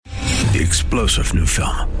The explosive new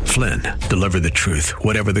film, Flynn, deliver the truth,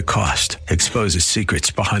 whatever the cost, exposes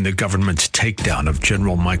secrets behind the government's takedown of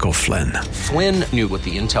General Michael Flynn. Flynn knew what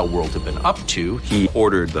the intel world had been up to. He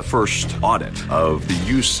ordered the first audit of the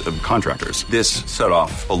use of contractors. This set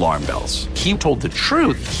off alarm bells. He told the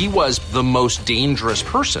truth. He was the most dangerous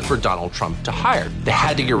person for Donald Trump to hire. They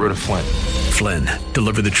had to get rid of Flynn. Flynn,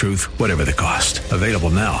 deliver the truth, whatever the cost. Available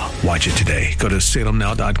now. Watch it today. Go to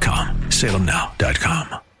salemnow.com.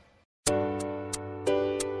 salemnow.com.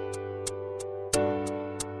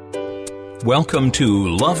 Welcome to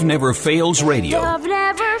Love Never Fails Radio. Love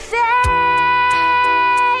never fails.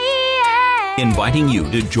 Inviting you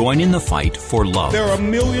to join in the fight for love. There are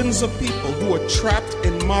millions of people who are trapped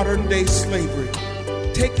in modern-day slavery.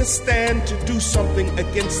 Take a stand to do something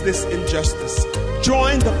against this injustice.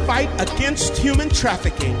 Join the fight against human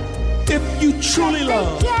trafficking. If you truly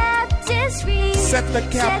love, set the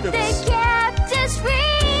captives free.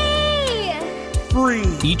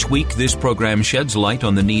 Each week, this program sheds light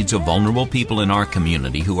on the needs of vulnerable people in our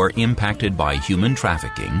community who are impacted by human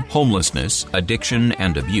trafficking, homelessness, addiction,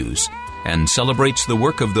 and abuse, and celebrates the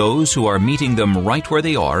work of those who are meeting them right where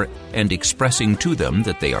they are and expressing to them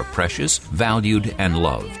that they are precious, valued, and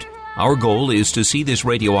loved. Our goal is to see this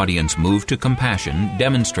radio audience move to compassion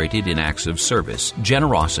demonstrated in acts of service,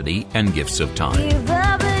 generosity, and gifts of time. Give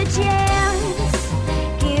up a chance.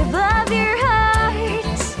 Give up your heart.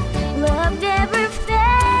 Love never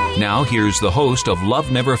fails. Now here's the host of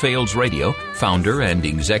Love Never Fails Radio, founder and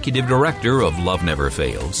executive director of Love Never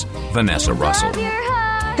Fails, Vanessa Russell.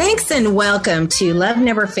 Thanks and welcome to Love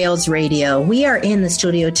Never Fails Radio. We are in the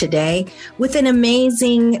studio today with an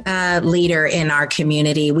amazing leader in our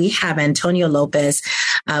community. We have Antonio Lopez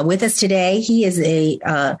with us today. He is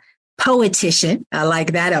a poetician. I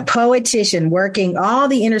like that. A poetician working all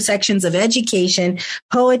the intersections of education,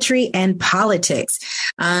 poetry, and politics.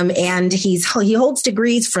 And he holds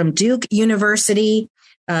degrees from Duke University,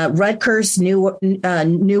 Rutgers,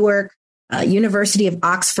 Newark, University of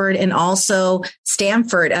Oxford, and also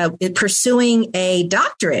Stanford, pursuing a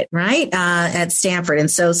doctorate, right, at Stanford. And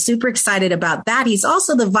so super excited about that. He's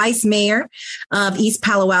also the vice mayor of East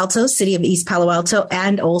Palo Alto, city of East Palo Alto,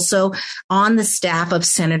 and also on the staff of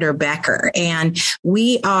Senator Becker. And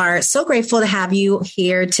we are so grateful to have you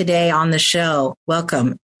here today on the show.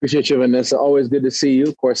 Welcome. Appreciate you, Vanessa. Always good to see you.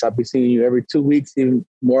 Of course, I'll be seeing you every 2 weeks, even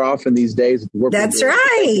more often these days. That's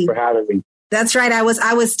right. Thank you for having me. That's right. I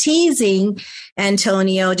was teasing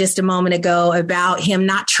Antonio just a moment ago about him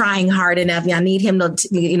not trying hard enough. I need him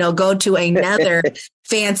to, go to another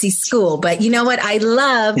fancy school. But you know what? I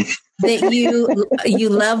love that you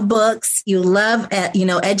love books, you love,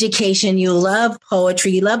 education, you love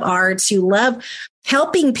poetry, you love arts, you love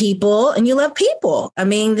helping people, and you love people. I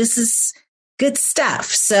mean, this is good stuff.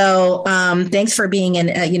 So thanks for being an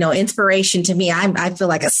inspiration to me. I feel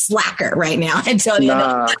like a slacker right now, Antonio.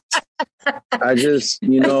 Nah, I just,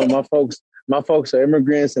 my folks are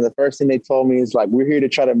immigrants, and the first thing they told me is like, we're here to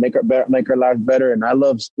try to make our lives better. And I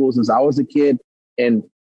love school since I was a kid, and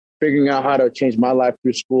figuring out how to change my life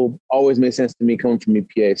through school always made sense to me coming from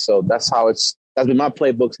EPA. So that's been my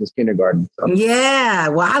playbook since kindergarten. So. Yeah,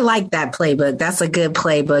 well, I like that playbook. That's a good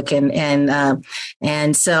playbook,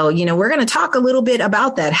 and so we're going to talk a little bit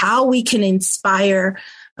about that, how we can inspire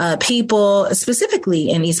people, specifically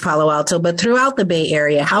in East Palo Alto, but throughout the Bay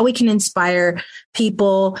Area, how we can inspire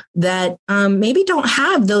people that maybe don't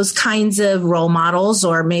have those kinds of role models,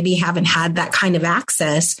 or maybe haven't had that kind of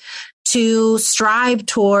access to strive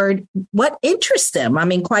toward what interests them. I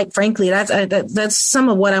mean, quite frankly, that's some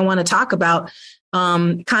of what I want to talk about.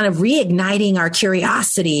 Kind of reigniting our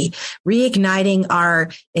curiosity, reigniting our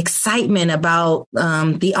excitement about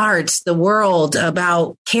the arts, the world,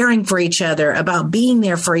 about caring for each other, about being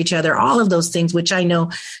there for each other, all of those things, which I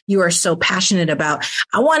know you are so passionate about.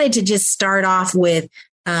 I wanted to just start off with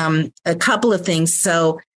a couple of things.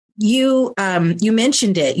 So you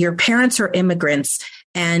mentioned it. Your parents are immigrants,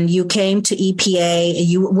 and you came to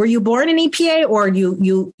EPA. Were you born in EPA, or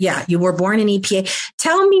you were born in EPA?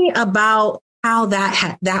 Tell me about how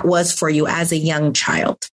that was for you as a young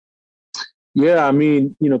child. Yeah, I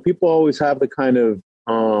mean, people always have the kind of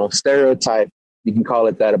stereotype, you can call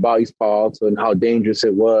it that, about East Palo Alto and how dangerous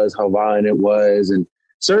it was, how violent it was. And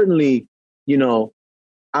certainly,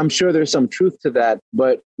 I'm sure there's some truth to that.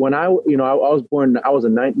 But when I was born, I was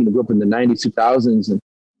grew up in the 90s, 2000s.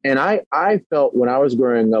 And I felt when I was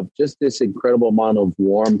growing up, just this incredible amount of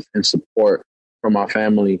warmth and support from our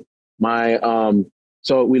family.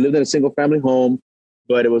 So we lived in a single family home,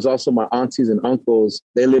 but it was also my aunties and uncles.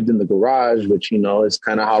 They lived in the garage, which, is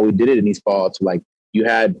kind of how we did it in East Palo Alto. Like you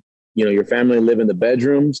had, your family live in the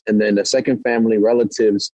bedrooms, and then the second family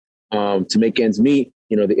relatives to make ends meet.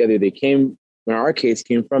 You know, they came, in our case,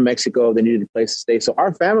 came from Mexico. They needed a place to stay. So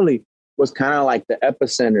our family was kind of like the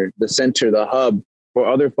epicenter, the center, the hub for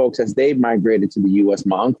other folks as they migrated to the U.S.,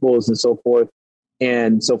 my uncles and so forth.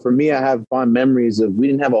 And so for me, I have fond memories of, we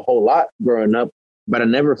didn't have a whole lot growing up, but I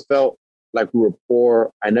never felt like we were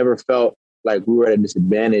poor. I never felt like we were at a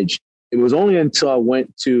disadvantage. It was only until I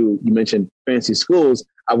went to, you mentioned fancy schools.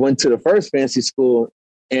 I went to the first fancy school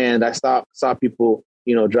and I saw people,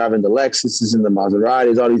 you know, driving the Lexuses and the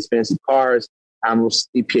Maseratis, all these fancy cars. I'm a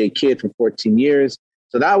EPA kid for 14 years.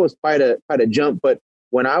 So that was quite a jump. But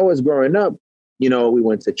when I was growing up, you know, we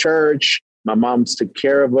went to church. My mom took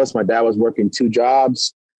care of us. My dad was working 2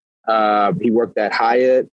 jobs. He worked at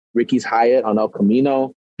Hyatt, Ricky's Hyatt on El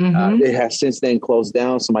Camino. It has since then closed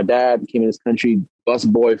down. So my dad came in this country,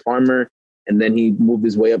 busboy, farmer, and then he moved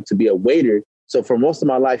his way up to be a waiter. So for most of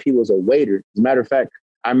my life, he was a waiter. As a matter of fact,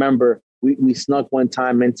 I remember we snuck one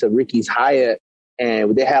time into Ricky's Hyatt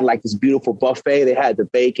and they had like this beautiful buffet. They had the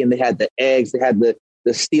bacon, they had the eggs, they had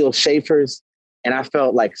the steel Schaefer's. And I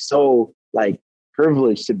felt like so like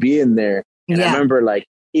privileged to be in there. And I remember like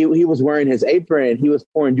he was wearing his apron and he was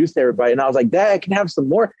pouring juice to everybody. And I was like, Dad, can I have some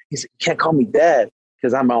more? He said, you can't call me Dad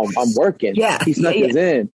because I'm working. He snuck his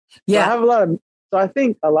in. So I have so I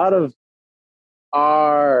think a lot of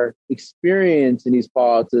our experience in these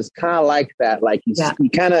politics kind of like that. Like you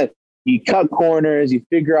cut corners, you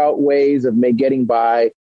figure out ways of getting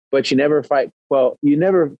by, but you never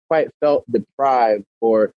quite felt deprived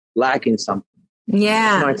or lacking something.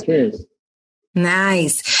 Yeah. That's my experience.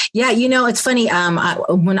 Nice. Yeah. You know, it's funny.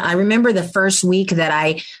 When I remember the first week that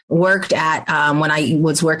I worked at, when I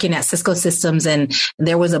was working at Cisco Systems, and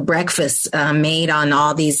there was a breakfast made on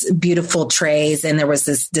all these beautiful trays. And there was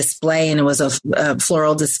this display, and it was a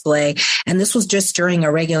floral display. And this was just during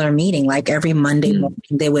a regular meeting, like every Monday morning,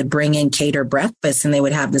 they would bring in catered breakfast and they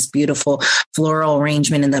would have this beautiful floral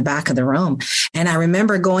arrangement in the back of the room. And I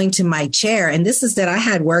remember going to my chair, and this is that I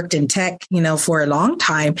had worked in tech, you know, for a long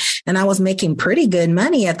time, and I was making pretty good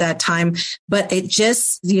money at that time. But it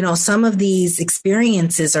just, you know, some of these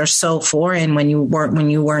experiences are so foreign when you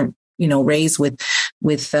weren't, you know, raised with,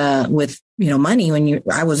 you know, money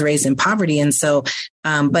I was raised in poverty. And so,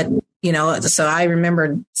 but, you know, so I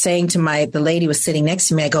remember saying to the lady was sitting next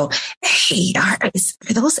to me, I go, hey, are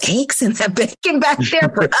those eggs and that bacon back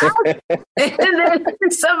there for us? And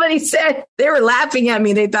then somebody said, they were laughing at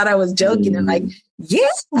me. They thought I was joking. And like, yeah.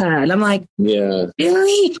 And I'm like, yeah,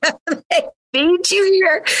 really? Feed you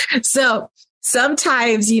here. So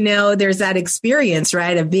sometimes, you know, there's that experience,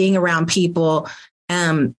 right, of being around people.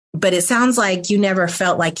 But it sounds like you never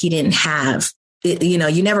felt like you didn't have, you know,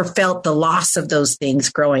 you never felt the loss of those things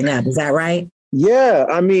growing up. Is that right? Yeah.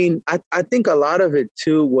 I mean, I think a lot of it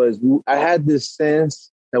too was I had this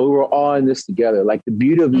sense that we were all in this together. Like the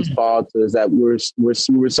beauty of these politics is that we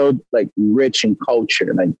were so like rich in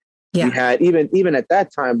culture. Like we had even at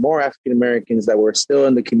that time, more African Americans that were still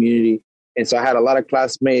in the community. And so I had a lot of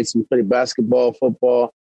classmates who played basketball,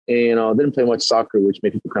 football, and, you know, didn't play much soccer, which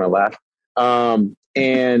made people kind of laugh.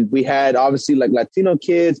 And we had obviously like Latino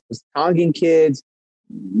kids, Tongan kids.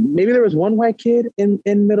 Maybe there was one white kid in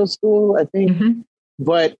middle school, I think,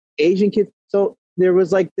 but Asian kids. So there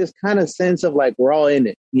was like this kind of sense of like, we're all in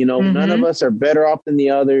it. You know, none of us are better off than the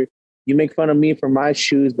other. You make fun of me for my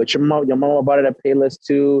shoes, but your mama bought it at Payless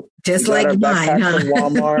too. Just like mine, huh? From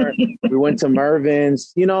Walmart. We went to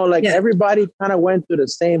Mervyn's. You know, like everybody kind of went through the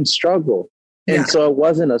same struggle. And so it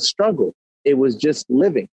wasn't a struggle. It was just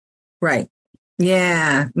living. Right.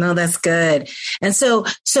 Yeah. No, that's good. And so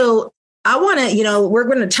I want to, you know, we're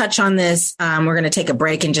going to touch on this. We're going to take a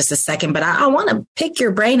break in just a second, but I want to pick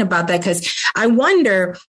your brain about that because I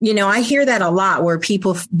wonder, you know, I hear that a lot where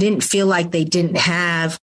people didn't feel like they didn't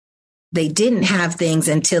have things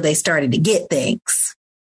until they started to get things.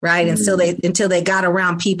 Right. And until they got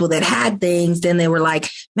around people that had things, then they were like,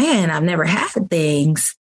 man, I've never had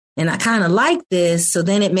things and I kind of like this. So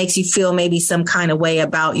then it makes you feel maybe some kind of way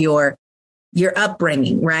about your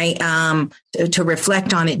upbringing, right? To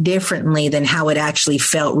reflect on it differently than how it actually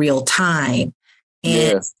felt real time.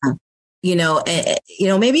 And, you know,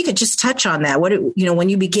 maybe you could just touch on that. When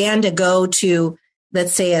you began to go to,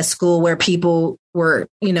 let's say, a school where people were,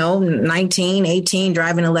 you know, 19, 18,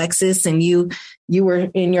 driving a Lexus and you were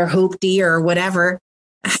in your hoopty or whatever.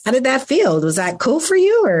 How did that feel? Was that cool for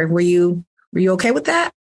you or were you okay with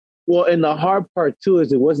that? Well, and the hard part too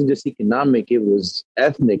is it wasn't just economic, it was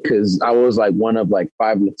ethnic because I was like one of like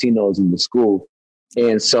 5 Latinos in the school.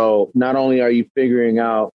 And so not only are you figuring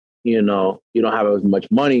out, you know, you don't have as much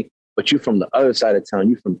money, but you're from the other side of town,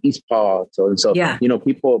 you're from East Paul. So you know,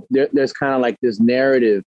 people, there's kind of like this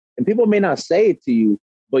narrative and people may not say it to you,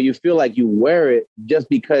 but you feel like you wear it just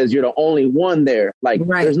because you're the only one there. Like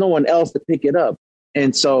there's no one else to pick it up.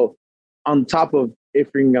 And so on top of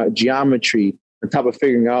figuring out geometry, on top of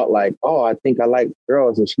figuring out like, oh, I think I like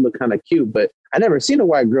girls and she look kind of cute, but I never seen a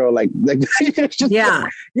white girl like it's just,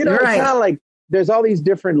 you know, it's kind of like there's all these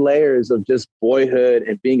different layers of just boyhood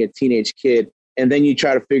and being a teenage kid. And then you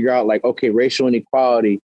try to figure out like, okay, racial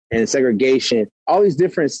inequality and segregation, all these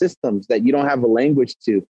different systems that you don't have a language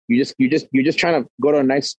to. You're just trying to go to a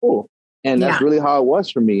nice school. And that's really how it was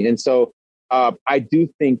for me. And so I do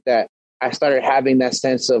think that I started having that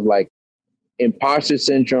sense of like imposter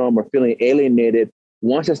syndrome or feeling alienated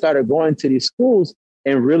once I started going to these schools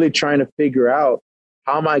and really trying to figure out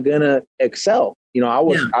how am I going to excel? You know, I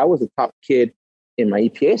was a top kid in my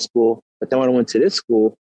EPA school, but then when I went to this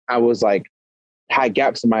school, I was like, had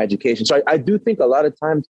gaps in my education. So I do think a lot of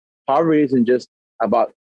times poverty isn't just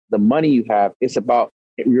about the money you have. It's about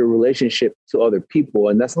your relationship to other people.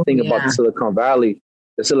 And that's the thing about the Silicon Valley.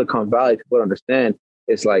 The Silicon Valley, people don't understand,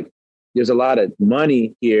 it's like there's a lot of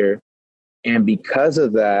money here. And because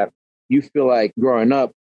of that, you feel like growing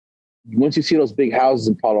up, once you see those big houses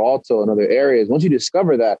in Palo Alto and other areas, once you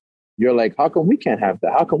discover that, you're like, how come we can't have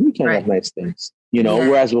that? How come we can't have nice things? You know,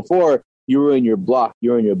 whereas before you were in your block,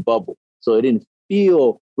 you're in your bubble. So it didn't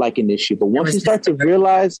feel like an issue. But once you start to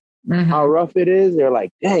realize how rough it is, they're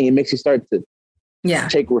like, dang, it makes you start to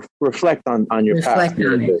reflect on your past a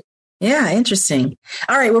little bit. Yeah, interesting.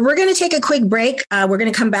 All right, well, we're going to take a quick break. We're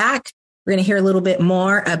going to come back. We're going to hear a little bit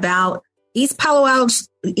more about East Palo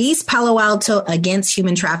Alto Against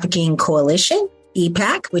Human Trafficking Coalition,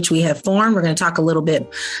 EPAC, which we have formed. We're going to talk a little bit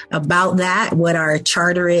about that, what our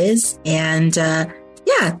charter is. And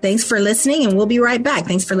thanks for listening. And we'll be right back.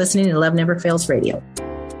 Thanks for listening to Love Never Fails Radio.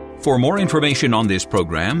 For more information on this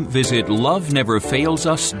program, visit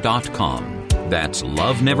loveneverfailsus.com. That's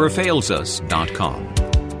loveneverfailsus.com.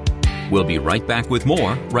 We'll be right back with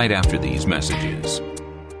more right after these messages.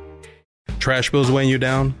 Trash bills weighing you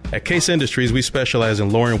down? At Case Industries, we specialize in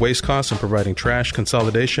lowering waste costs and providing trash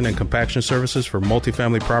consolidation and compaction services for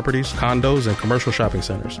multifamily properties, condos, and commercial shopping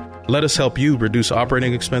centers. Let us help you reduce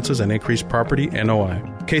operating expenses and increase property NOI.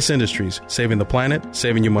 Case Industries, saving the planet,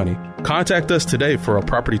 saving you money. Contact us today for a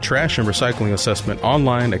property trash and recycling assessment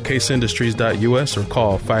online at caseindustries.us or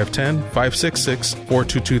call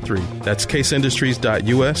 510-566-4223. That's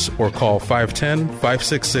caseindustries.us or call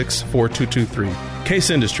 510-566-4223. Case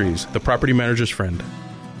Industries, the property manager's friend.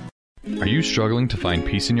 Are you struggling to find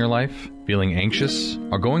peace in your life? Feeling anxious?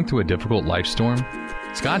 Or going through a difficult life storm?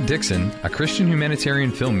 Scott Dixon, a Christian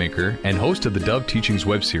humanitarian filmmaker and host of the Dove Teachings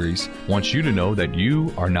web series, wants you to know that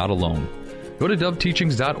you are not alone. Go to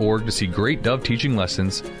doveteachings.org to see great Dove teaching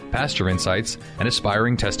lessons, pastor insights, and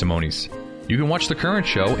aspiring testimonies. You can watch the current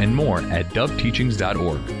show and more at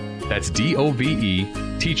doveteachings.org. That's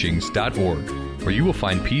DOVE teachings.org, where you will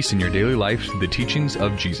find peace in your daily life through the teachings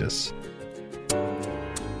of Jesus.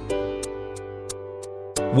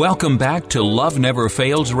 Welcome back to Love Never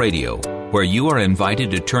Fails Radio, where you are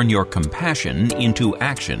invited to turn your compassion into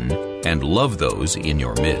action and love those in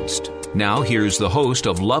your midst. Now, here's the host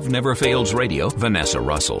of Love Never Fails Radio, Vanessa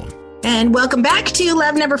Russell. And welcome back to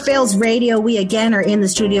Love Never Fails Radio. We again are in the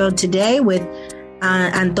studio today with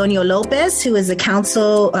Antonio Lopez, who is the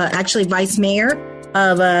council, vice mayor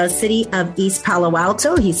of city of East Palo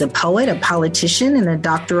Alto. He's a poet, a politician, and a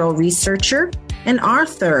doctoral researcher, and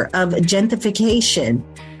author of Gentrification.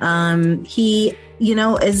 He,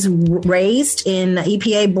 is raised in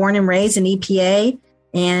EPA, born and raised in EPA,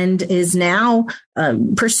 and is now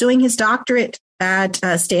pursuing his doctorate at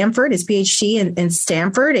Stanford, his PhD in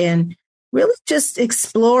Stanford, and really just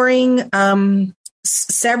exploring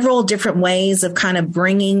several different ways of kind of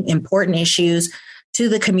bringing important issues to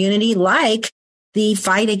the community, like the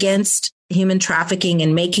fight against human trafficking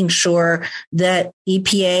and making sure that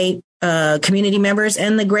EPA community members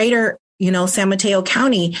and the greater, San Mateo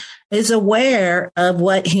County is aware of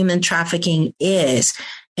what human trafficking is.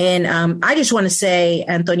 And I just want to say,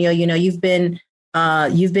 Antonio, you've been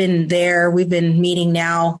there. We've been meeting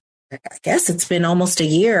now. I guess it's been almost a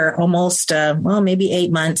year, maybe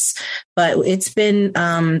 8 months, but it's been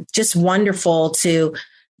just wonderful to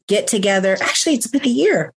get together. Actually, it's been a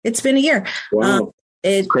year. Wow.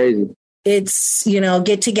 It's crazy. It's,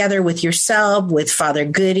 get together with yourself, with Father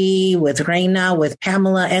Goody, with Reina, with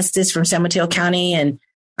Pamela Estes from San Mateo County, and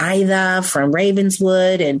Aida from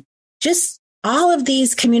Ravenswood, and just all of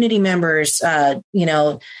these community members, Jeff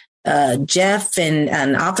and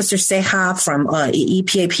Officer Ceja from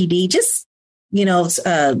EPA PD, just,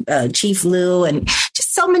 Chief Lou, and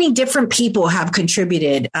just so many different people have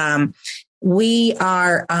contributed. We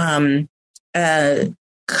are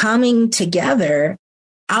coming together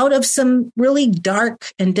out of some really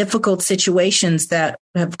dark and difficult situations that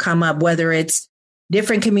have come up, whether it's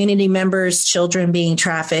different community members, children being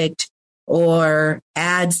trafficked, or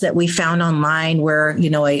ads that we found online where,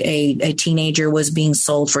 a teenager was being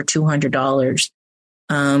sold for $200.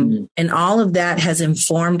 And all of that has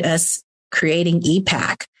informed us creating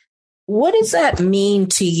EPAC. What does that mean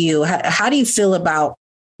to you? How do you feel about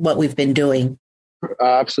what we've been doing?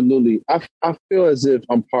 Absolutely. I feel as if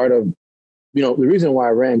I'm part of, the reason why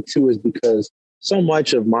I ran too is because so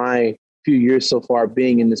much of my few years so far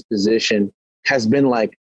being in this position has been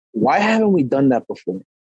like, why haven't we done that before?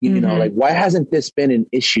 Why hasn't this been an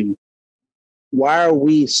issue? Why are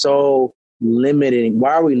we so limiting?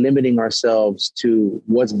 Why are we limiting ourselves to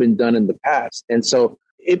what's been done in the past? And so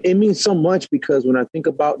it means so much because when I think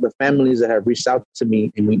about the families that have reached out to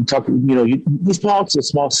me and we talk, East Palo Alto's a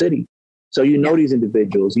small city. So, these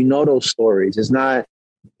individuals, those stories. It's not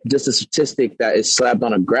just a statistic that is slapped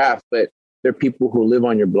on a graph, but they're people who live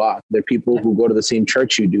on your block. They're people who go to the same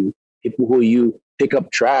church you do, people who you pick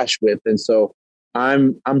up trash with. And so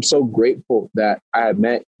I'm so grateful that I have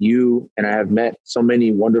met you and I have met so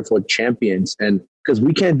many wonderful champions, and because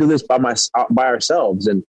we can't do this by ourselves.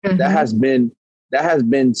 And that has been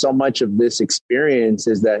so much of this experience,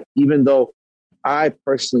 is that even though I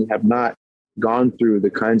personally have not gone through the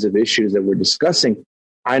kinds of issues that we're discussing,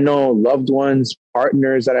 I know loved ones,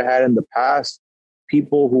 partners that I had in the past,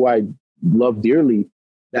 people who I love dearly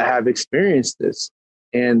that have experienced this.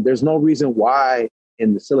 And there's no reason why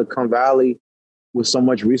in the Silicon Valley, with so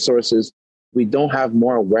much resources, we don't have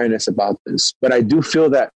more awareness about this. But I do feel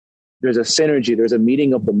that there's a synergy, there's a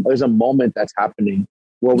meeting there's a moment that's happening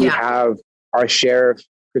where we have our sheriff,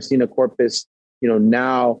 Christina Corpus,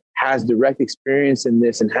 now has direct experience in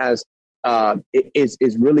this and has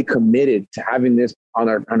is really committed to having this on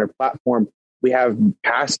our platform. We have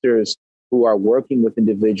pastors who are working with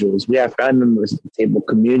individuals. We have family members at the table,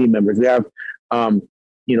 community members. We have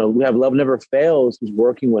we have Love Never Fails who's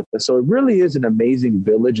working with us. So it really is an amazing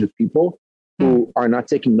village of people who are not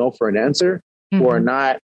taking no for an answer, who are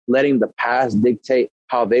not letting the past dictate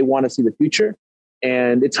how they want to see the future.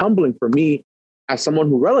 And it's humbling for me as someone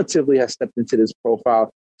who relatively has stepped into this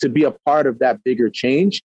profile to be a part of that bigger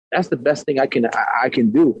change. That's the best thing I can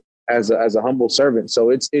do as a humble servant.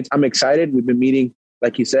 So I'm excited. We've been meeting,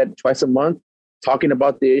 like you said, twice a month, talking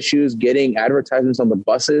about the issues, getting advertisements on the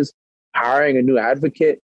buses, hiring a new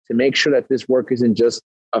advocate to make sure that this work isn't just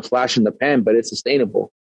a flash in the pan, but it's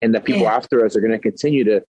sustainable, and that people after us are going to continue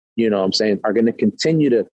to, are going to continue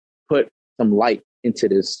to put some light into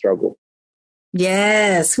this struggle.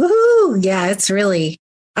 Yes. Woohoo. Yeah, it's really,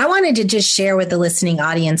 I wanted to just share with the listening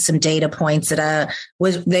audience some data points that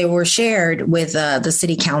they were shared with the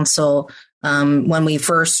city council when we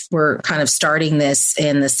first were kind of starting this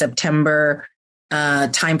in the September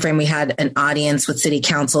timeframe. We had an audience with city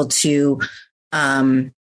council to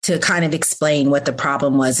kind of explain what the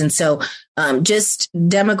problem was. And so just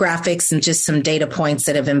demographics and just some data points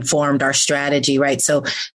that have informed our strategy, right? So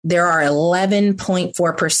there are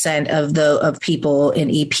 11.4% of people in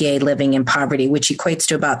EPA living in poverty, which equates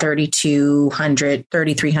to about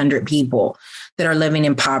 3,300 people that are living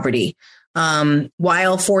in poverty.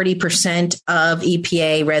 While 40% of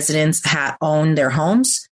EPA residents own their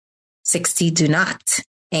homes, 60 do not.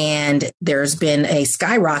 And there's been a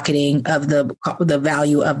skyrocketing of the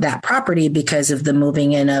value of that property because of the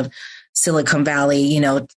moving in of Silicon Valley,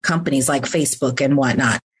 companies like Facebook and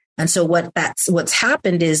whatnot. And so what's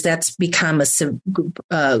happened is that's become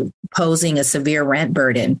posing a severe rent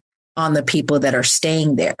burden on the people that are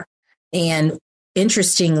staying there. And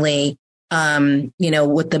interestingly,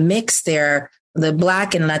 with the mix there, the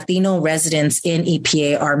Black and Latino residents in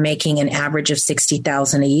EPA are making an average of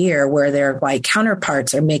 $60,000 a year, where their white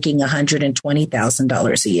counterparts are making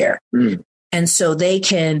 $120,000 a year. And so they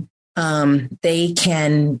can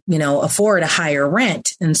afford a higher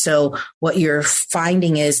rent. And so what you're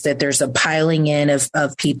finding is that there's a piling in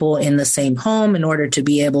of people in the same home in order to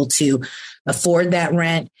be able to afford that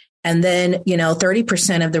rent. And then,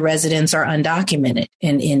 30% of the residents are undocumented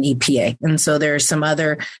in EPA. And so there are some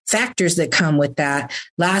other factors that come with that.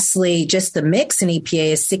 Lastly, just the mix in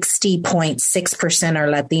EPA is 60.6%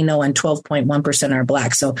 are Latino and 12.1% are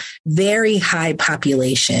Black. So very high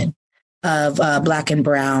population of Black and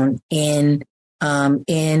Brown in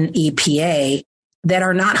EPA that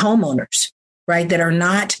are not homeowners, right? That are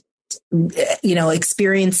not,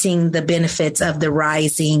 experiencing the benefits of the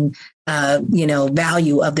rising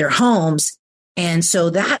value of their homes. And so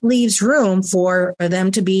that leaves room for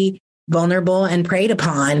them to be vulnerable and preyed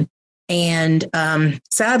upon. And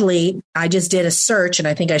sadly, I just did a search, and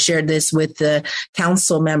I think I shared this with the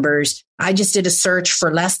council members. I just did a search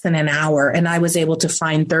for less than an hour, and I was able to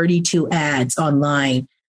find 32 ads online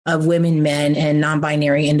of women, men, and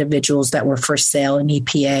non-binary individuals that were for sale in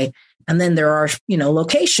EPA. And then there are,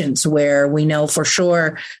 locations where we know for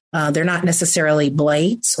sure they're not necessarily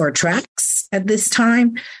blades or tracks at this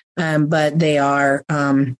time, but they are,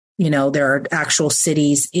 there are actual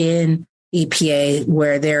cities in EPA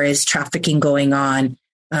where there is trafficking going on.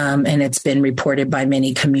 And it's been reported by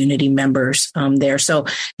many community members there. So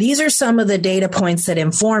these are some of the data points that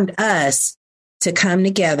informed us to come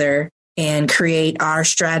together and create our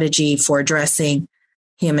strategy for addressing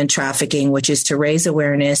human trafficking, which is to raise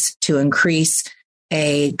awareness, to increase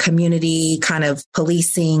a community kind of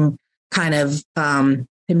policing, kind of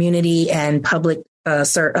community and public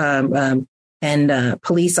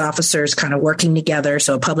police officers kind of working together.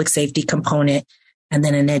 So a public safety component, and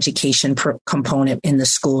then an education component in the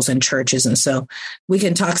schools and churches. And so we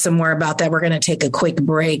can talk some more about that. We're going to take a quick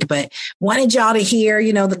break, but wanted y'all to hear,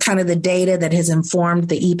 the kind of the data that has informed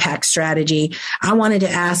the EPAC strategy. I wanted to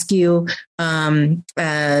ask you,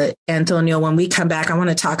 Antonio, when we come back, I want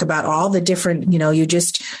to talk about all the different,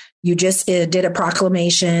 you just did a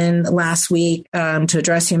proclamation last week to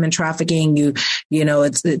address human trafficking.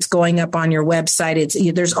 It's going up on your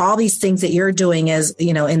website. There's all these things that you're doing as,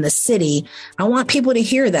 in the city. I want people to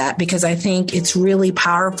hear that because I think it's really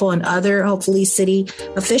powerful, and other, hopefully, city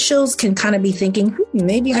officials can kind of be thinking,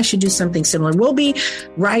 maybe I should do something similar. We'll be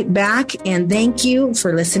right back. And thank you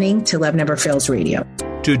for listening to Love Never Fails Radio.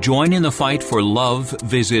 To join in the fight for love,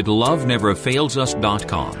 visit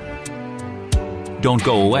loveneverfailsus.com. Don't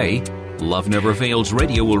go away. Love Never Fails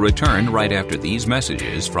Radio will return right after these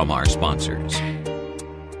messages from our sponsors.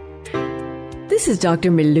 This is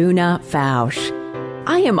Dr. Miluna Fausch.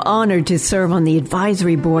 I am honored to serve on the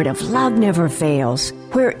advisory board of Love Never Fails,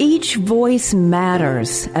 where each voice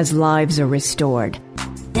matters as lives are restored.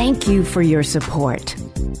 Thank you for your support.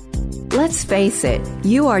 Let's face it,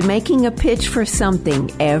 you are making a pitch for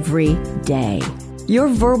something every day. Your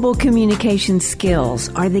verbal communication skills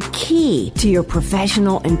are the key to your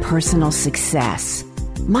professional and personal success.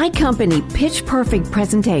 My company, Pitch Perfect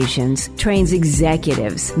Presentations, trains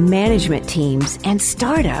executives, management teams, and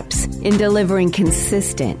startups in delivering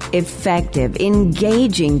consistent, effective,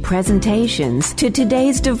 engaging presentations to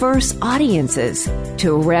today's diverse audiences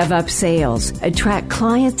to rev up sales, attract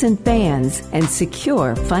clients and fans, and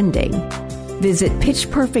secure funding. Visit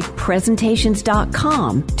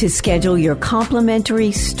pitchperfectpresentations.com to schedule your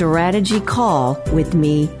complimentary strategy call with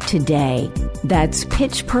me today. That's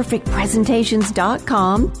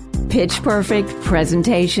pitchperfectpresentations.com,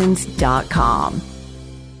 pitchperfectpresentations.com.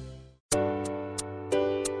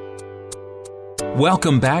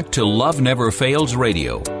 Welcome back to Love Never Fails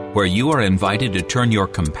Radio, where you are invited to turn your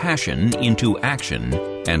compassion into action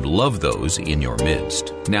and love those in your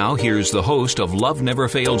midst. Now, here's the host of Love Never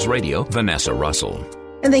Fails Radio, Vanessa Russell.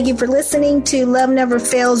 And thank you for listening to Love Never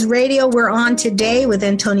Fails Radio. We're on today with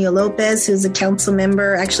Antonio Lopez, who's a council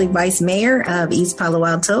member, actually vice mayor of East Palo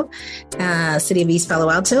Alto, city of East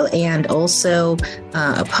Palo Alto, and also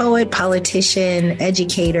a poet, politician,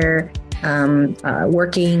 educator,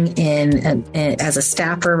 working as a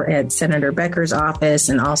staffer at Senator Becker's office,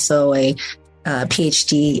 and also a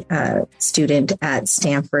PhD student at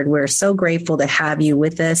Stanford. We're so grateful to have you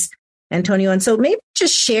with us, Antonio. And so maybe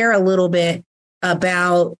just share a little bit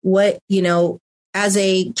about what, as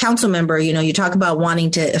a council member, you talk about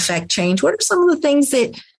wanting to affect change. What are some of the things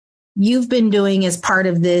that you've been doing as part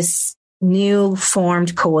of this new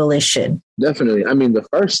formed coalition? Definitely. I mean, the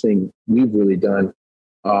first thing we've really done,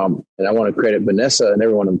 and I want to credit Vanessa and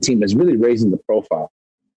everyone on the team, is really raising the profile.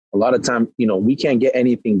 A lot of time, we can't get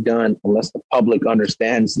anything done unless the public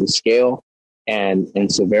understands the scale and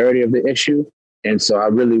severity of the issue. And so I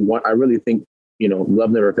really think, Love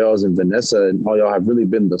Never Fails and Vanessa and all y'all have really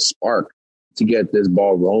been the spark to get this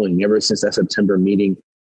ball rolling. Ever since that September meeting,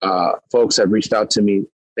 folks have reached out to me,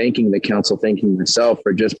 thanking the council, thanking myself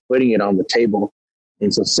for just putting it on the table.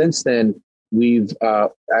 And so since then, we've,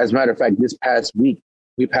 as a matter of fact, this past week,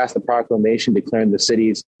 we passed a proclamation declaring the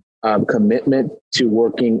city's commitment to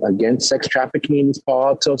working against sex trafficking in East Palo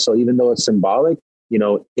Alto. So even though it's symbolic,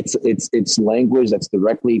 it's language that's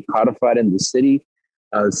directly codified in the city's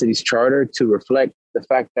charter to reflect the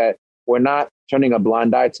fact that we're not turning a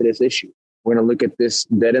blind eye to this issue. We're going to look at this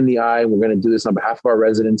dead in the eye. We're going to do this on behalf of our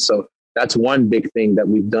residents. So that's one big thing that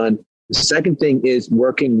we've done. The second thing is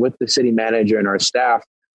working with the city manager and our staff.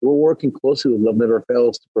 We're working closely with Love Never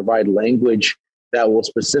Fails to provide language that will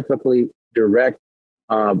specifically direct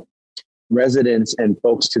residents and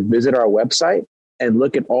folks to visit our website and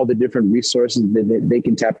look at all the different resources that they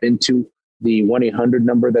can tap into, the 1-800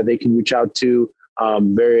 number that they can reach out to,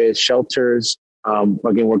 various shelters.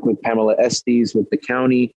 Again, work with Pamela Estes with the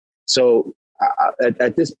county. So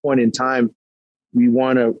at this point in time, we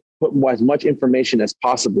want to put as much information as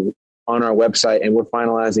possible on our website, and we're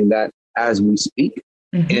finalizing that as we speak.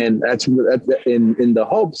 Mm-hmm. And that's in the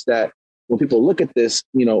hopes that when people look at this,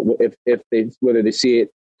 if they, whether they see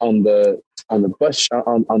it on the bus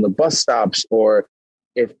stops, or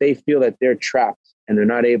if they feel that they're trapped and they're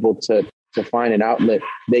not able to find an outlet,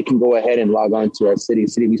 they can go ahead and log on to our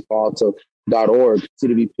cityofeastpaloalto.org,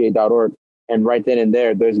 cityofepa.org. And right then and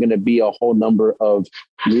there's going to be a whole number of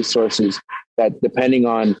resources that, depending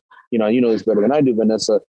on, you know this better than I do,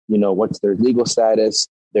 Vanessa, what's their legal status,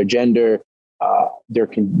 their gender,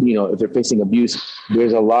 if they're facing abuse,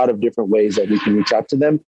 there's a lot of different ways that we can reach out to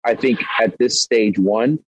them. I think at this stage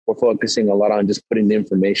one, we're focusing a lot on just putting the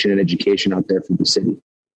information and education out there for the city.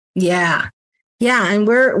 Yeah. Yeah. And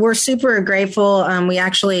we're super grateful. We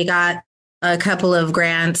actually got a couple of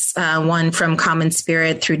grants, one from Common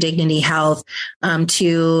Spirit through Dignity Health,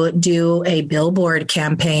 to do a billboard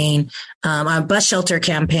campaign, a bus shelter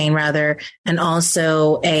campaign rather, and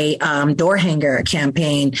also a door hanger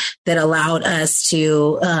campaign that allowed us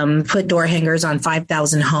to put door hangers on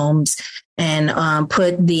 5,000 homes and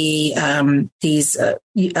put these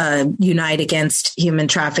Unite Against Human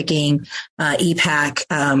Trafficking,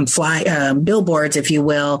 EPAC billboards, if you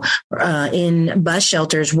will, in bus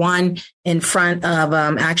shelters. One in front of,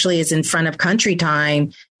 actually is in front of Country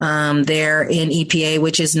Time there in EPA,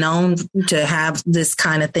 which is known to have this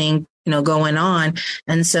kind of thing, going on.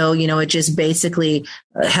 And so, it just basically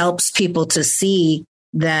helps people to see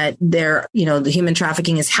that the human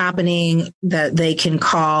trafficking is happening, that they can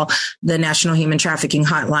call the National Human Trafficking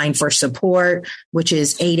Hotline for support, which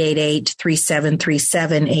is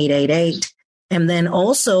 888-3737-888. And then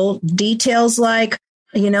also details like,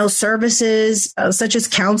 services such as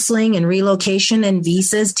counseling and relocation and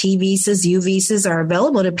visas, T visas, U visas are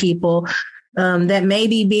available to people that may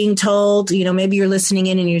be being told, maybe you're listening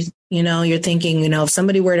in and you're thinking, if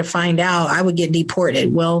somebody were to find out, I would get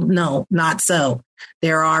deported. Well, no, not so.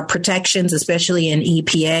 There are protections, especially in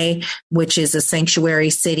EPA, which is a sanctuary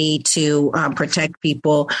city to protect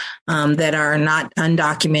people that are not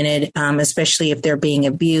undocumented, especially if they're being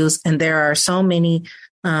abused. And there are so many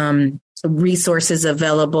resources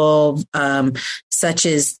available, such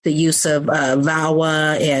as the use of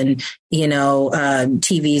VAWA and,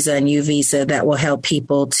 T visa and U visa that will help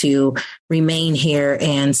people to remain here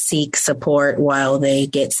and seek support while they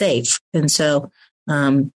get safe. And so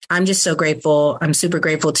I'm just so grateful. I'm super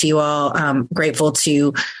grateful to you all. I'm grateful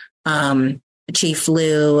to Chief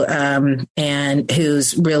Lou, and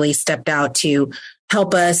who's really stepped out to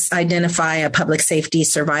help us identify a public safety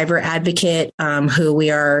survivor advocate, who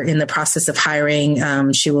we are in the process of hiring.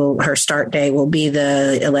 Her start day will be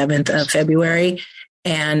the 11th of February.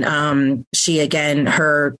 And she, again,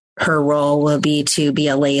 her role will be to be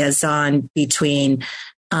a liaison between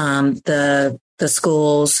the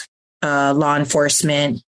schools, law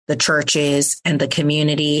enforcement, the churches, and the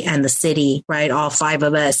community and the city, right? All five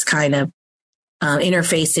of us kind of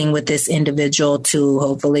interfacing with this individual to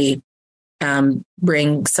hopefully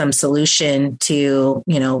bring some solution to,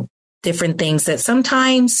 different things that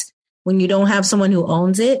sometimes when you don't have someone who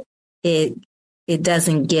owns it, it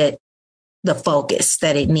doesn't get the focus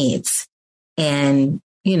that it needs. And,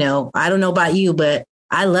 I don't know about you, but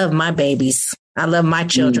I love my babies. I love my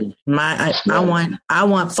children. I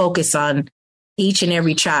want focus on each and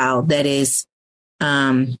every child that is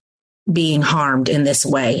being harmed in this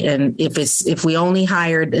way. And if we only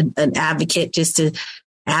hired an advocate just to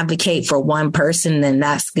advocate for one person, then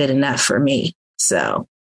that's good enough for me. So,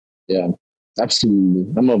 yeah,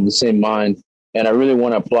 absolutely. I'm of the same mind. And I really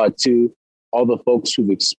want to applaud too all the folks who've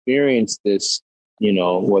experienced this,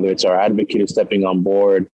 whether it's our advocate who's stepping on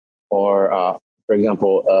board or, for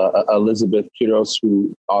example, Elizabeth Quiros,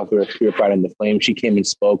 who author of Purified in the Flame, she came and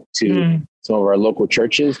spoke to some of our local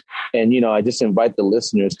churches. And, I just invite the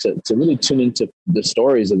listeners to really tune into the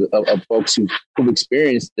stories of folks who've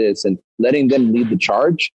experienced this and letting them lead the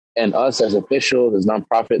charge. And us as officials, as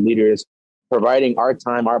nonprofit leaders, providing our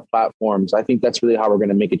time, our platforms. I think that's really how we're going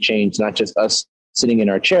to make a change, not just us sitting in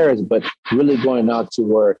our chairs, but really going out to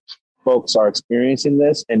where folks are experiencing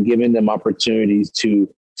this and giving them opportunities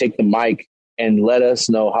to take the mic and let us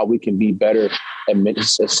know how we can be better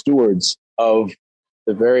as stewards of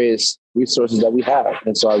the various resources that we have.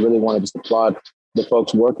 And so I really want to just applaud the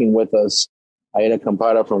folks working with us. Aida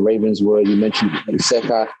Campara from Ravenswood, you mentioned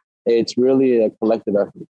Seca. It's really a collective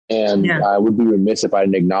effort. And I would be remiss if I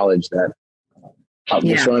didn't acknowledge that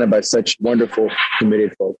We're surrounded by such wonderful,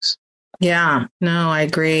 committed folks. Yeah, no, I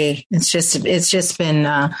agree. It's just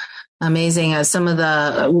been amazing. Some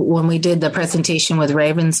of when we did the presentation with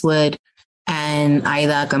Ravenswood and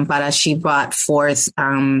Aida Campara, she brought forth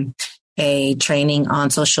a training on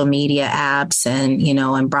social media apps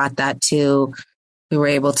and brought that we were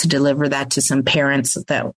able to deliver that to some parents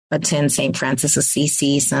that attend St. Francis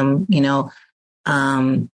Assisi, some,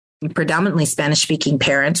 predominantly Spanish speaking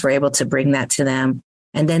parents were able to bring that to them.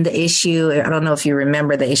 And then the issue, I don't know if you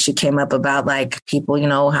remember, the issue came up about like people,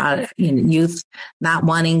 youth not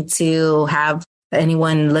wanting to have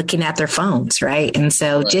anyone looking at their phones. Right. And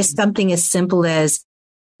so just something as simple as,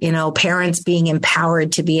 parents being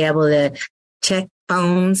empowered to be able to check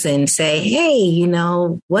phones and say, hey,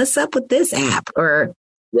 what's up with this app? Or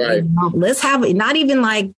let's have it, not even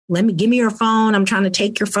like, give me your phone. I'm trying to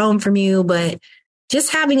take your phone from you, but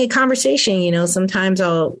just having a conversation. Sometimes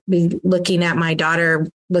I'll be looking at my daughter,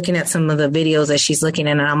 looking at some of the videos that she's looking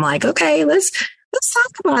at, and I'm like, okay, let's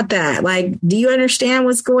talk about that. Like, do you understand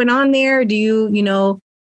what's going on there? Do you want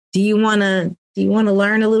to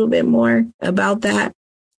learn a little bit more about that?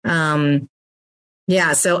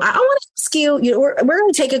 So I want to ask you, we're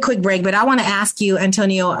going to take a quick break, but I want to ask you,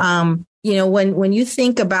 Antonio, when you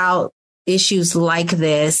think about issues like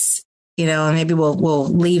this, maybe we'll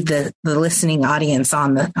leave the listening audience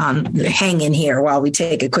on hanging here while we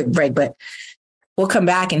take a quick break, but we'll come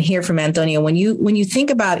back and hear from Antonio. When you think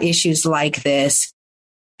about issues like this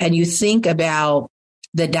and you think about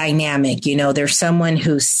the dynamic, there's someone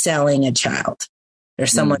who's selling a child.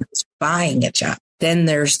 There's someone who's buying a child. Then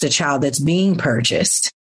there's the child that's being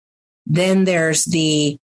purchased. Then there's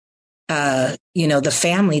the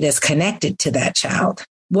family that's connected to that child.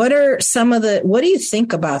 What do you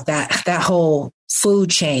think about that whole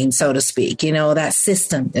food chain, so to speak, that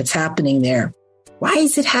system that's happening there? Why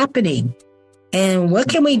is it happening? And what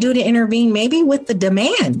can we do to intervene? Maybe with the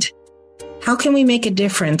demand. How can we make a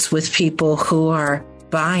difference with people who are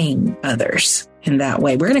buying others in that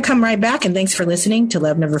way? We're going to come right back. And thanks for listening to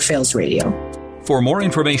Love Never Fails Radio. For more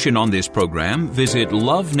information on this program, visit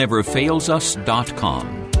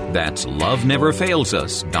loveneverfailsus.com. That's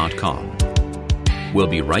loveneverfailsus.com. We'll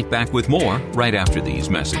be right back with more right after these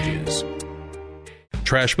messages.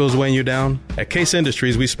 Trash bills weighing you down? At Case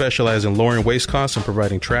Industries, we specialize in lowering waste costs and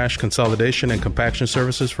providing trash consolidation and compaction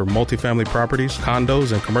services for multifamily properties,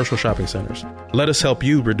 condos, and commercial shopping centers. Let us help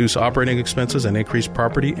you reduce operating expenses and increase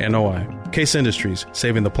property NOI. Case Industries,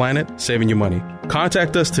 saving the planet, saving you money.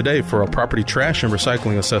 Contact us today for a property trash and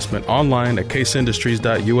recycling assessment online at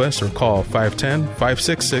caseindustries.us or call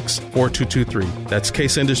 510-566-4223. That's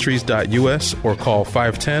caseindustries.us or call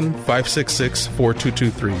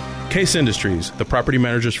 510-566-4223. Case Industries, the property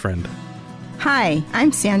manager's friend. Hi,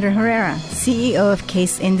 I'm Sandra Herrera, CEO of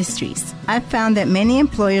Case Industries. I've found that many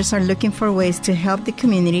employers are looking for ways to help the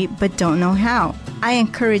community but don't know how. I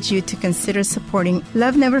encourage you to consider supporting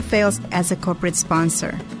Love Never Fails as a corporate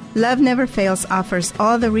sponsor. Love Never Fails offers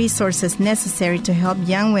all the resources necessary to help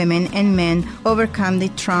young women and men overcome the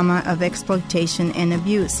trauma of exploitation and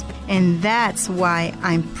abuse. And that's why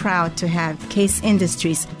I'm proud to have Case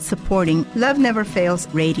Industries supporting Love Never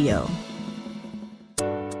Fails Radio.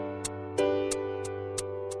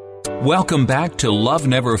 Welcome back to Love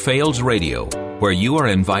Never Fails Radio, where you are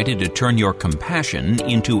invited to turn your compassion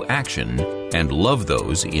into action and love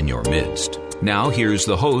those in your midst. Now, here's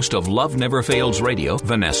the host of Love Never Fails Radio,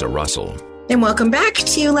 Vanessa Russell. And welcome back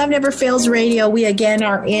to Love Never Fails Radio. We again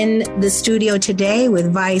are in the studio today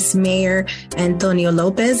with Vice Mayor Antonio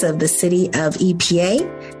Lopez of the city of EPA.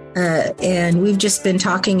 And we've just been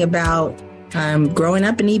talking about growing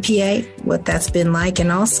up in EPA, what that's been like,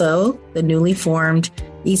 and also the newly formed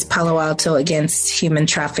East Palo Alto Against Human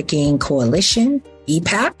Trafficking Coalition,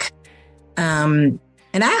 EPAC. And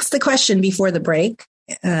I asked the question before the break,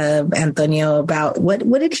 Antonio, about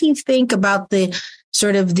what did he think about the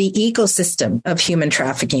sort of the ecosystem of human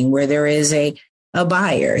trafficking, where there is a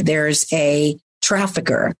buyer, there's a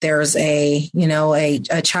trafficker, there's a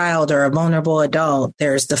child or a vulnerable adult,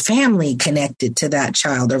 there's the family connected to that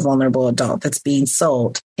child or vulnerable adult that's being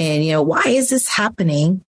sold. And, why is this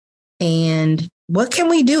happening? And what can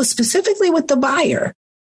we do specifically with the buyer?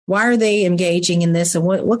 Why are they engaging in this? And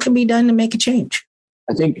what can be done to make a change?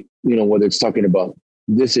 I think, whether it's talking about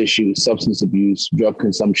this issue, substance abuse, drug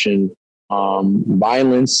consumption,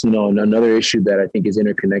 violence, another issue that I think is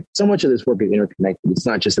interconnected. So much of this work is interconnected. It's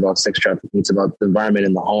not just about sex trafficking. It's about the environment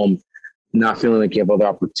in the home, not feeling like you have other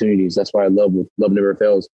opportunities. That's why I love Never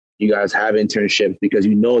Fails. You guys have internships because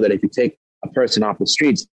you know that if you take a person off the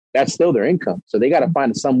streets, that's still their income. So they got to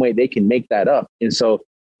find some way they can make that up. And so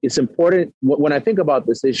it's important when I think about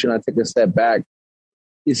this issue and I take a step back,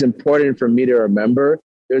 it's important for me to remember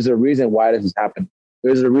there's a reason why this is happening.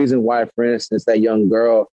 There's a reason why, for instance, that young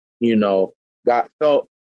girl, felt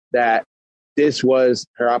that this was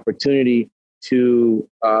her opportunity to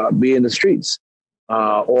be in the streets,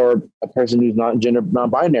 or a person who's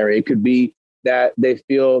non-binary. It could be that they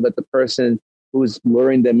feel that the person who's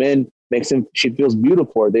luring them in she feels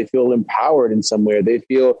beautiful, or they feel empowered in some way, or they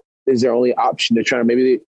feel this is their only option. They're trying to,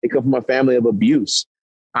 maybe they come from a family of abuse.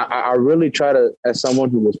 I really try to, as someone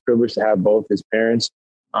who was privileged to have both his parents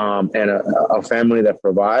and a family that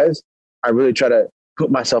provides, I really try to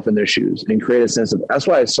put myself in their shoes and create a sense of, that's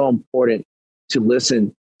why it's so important to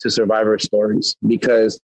listen to survivor stories,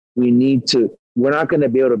 because we're not going to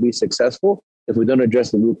be able to be successful if we don't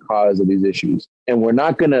address the root cause of these issues. And we're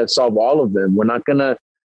not going to solve all of them. We're not going to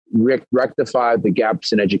rectify the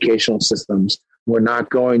gaps in educational systems. We're not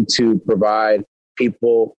going to provide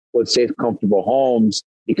people with safe, comfortable homes,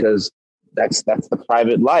 because that's the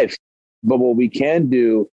private life. But what we can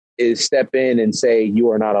do is step in and say,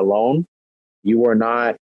 you are not alone. You are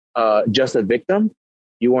not just a victim.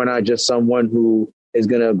 You are not just someone who is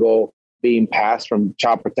going to go being passed from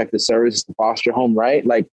Child Protective Services to foster home, right?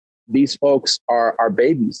 Like, these folks are our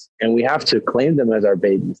babies, and we have to claim them as our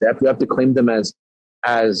babies. We have to claim them as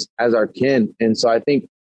our kin. And so I think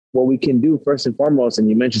what we can do first and foremost, and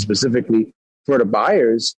you mentioned specifically for the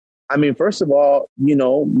buyers, I mean, first of all, we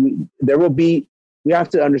have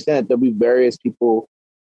to understand that there'll be various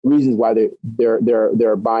reasons why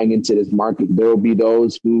they're buying into this market. There will be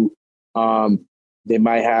those who they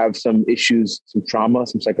might have some issues, some trauma,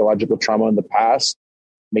 some psychological trauma in the past,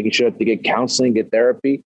 making sure that they get counseling, get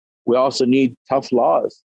therapy. We also need tough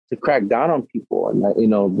laws to crack down on people.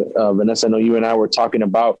 And, Vanessa, I know you and I were talking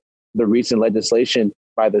about the recent legislation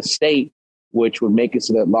by the state, which would make it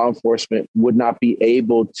so that law enforcement would not be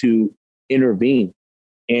able to intervene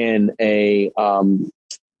in a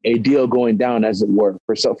deal going down, as it were,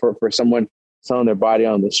 for someone selling their body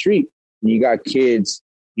on the street. And you got kids,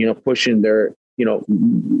 pushing their,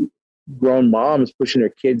 grown moms pushing their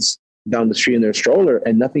kids down the street in their stroller,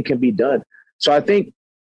 and nothing can be done. So I think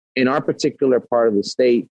in our particular part of the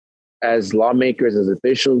state, as lawmakers, as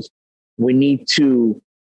officials, we need to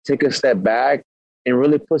take a step back and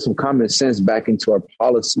really put some common sense back into our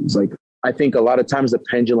policies. Like, I think a lot of times the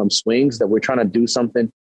pendulum swings, that we're trying to do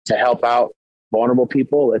something to help out vulnerable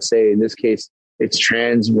people. Let's say in this case, it's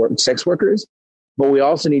trans sex workers. But we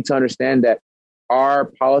also need to understand that our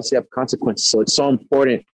policy have consequences. So it's so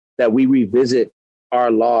important that we revisit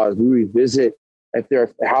our laws. We revisit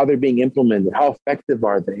how they're being implemented. How effective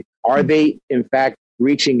are they? Are they, in fact,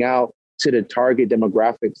 reaching out to the target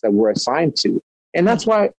demographics that we're assigned to? And that's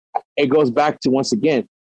why it goes back to, once again,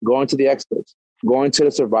 going to the experts, going to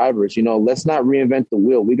the survivors. Let's not reinvent the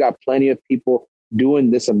wheel. We got plenty of people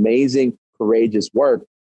doing this amazing, courageous work.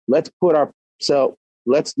 Let's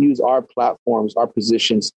use our platforms, our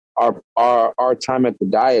positions, our time at the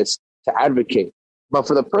dais to advocate. But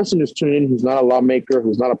for the person who's tuning in, who's not a lawmaker,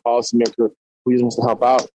 who's not a policymaker, who just wants to help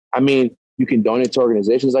out, I mean, you can donate to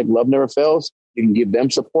organizations like Love Never Fails. You can give them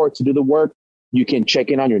support to do the work. You can check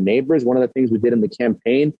in on your neighbors. One of the things we did in the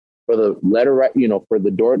campaign for the letter, for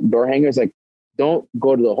the door hangers, like, don't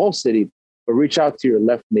go to the whole city, but reach out to your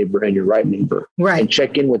left neighbor and your right neighbor, right, and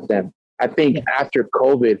check in with them. I think after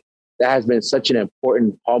COVID, that has been such an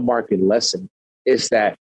important hallmark and lesson, is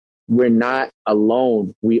that we're not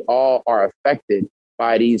alone. We all are affected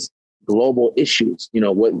by these global issues.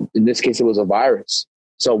 What in this case, it was a virus.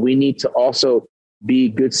 So we need to also be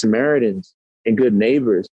good Samaritans and good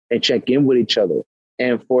neighbors and check in with each other.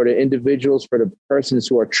 And for the individuals, for the persons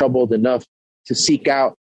who are troubled enough to seek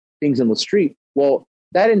out things in the street, well,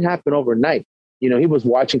 that didn't happen overnight. He was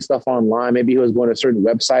watching stuff online. Maybe he was going to certain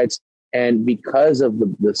websites. And because of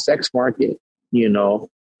the sex market, the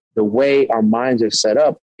way our minds are set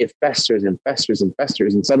up, it festers and festers and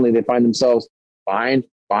festers. And suddenly they find themselves buying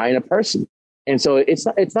a person. And so it's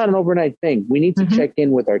not an overnight thing. We need to check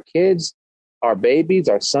in with our kids, our babies,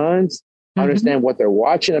 our sons, understand what they're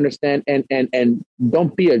watching, understand, and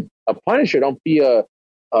don't be a punisher. Don't be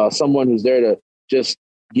someone who's there to just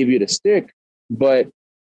give you the stick, but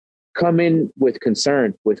come in with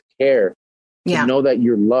concern, with care, to know that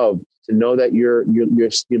you're loved, to know that you're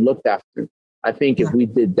looked after. I think if we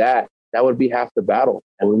did that, that would be half the battle,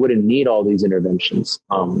 and we wouldn't need all these interventions.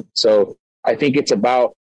 So I think it's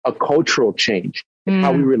about a cultural change in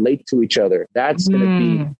how we relate to each other. That's going to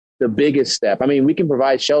be the biggest step. I mean, we can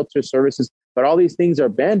provide shelter services, but all these things are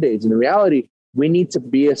Band-Aids. In reality, we need to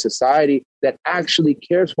be a society that actually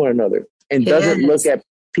cares for one another and doesn't look at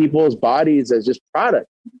people's bodies as just product.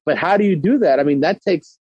 But how do you do that? I mean, that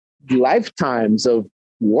takes lifetimes of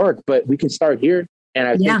work, but we can start here. And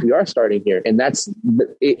I think we are starting here. And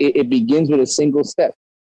it begins with a single step.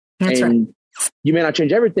 That's right. You may not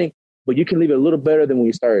change everything, but you can leave it a little better than when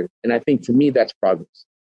you started. And I think to me, that's progress.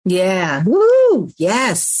 Yeah. Woo.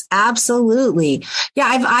 Yes, absolutely. Yeah.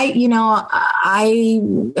 I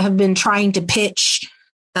have been trying to pitch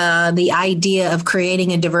the idea of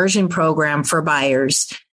creating a diversion program for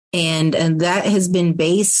buyers. And that has been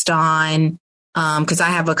based on, because I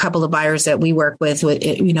have a couple of buyers that we work with,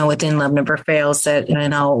 within Love Never Fails that,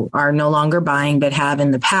 are no longer buying, but have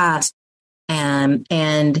in the past. And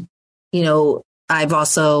I've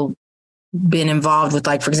also been involved with,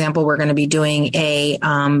 like, for example, we're going to be doing a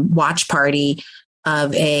watch party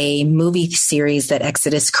of a movie series that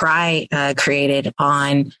Exodus Cry created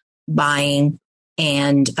on buying.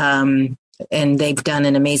 And they've done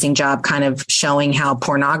an amazing job kind of showing how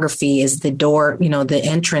pornography is the door, the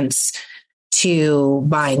entrance to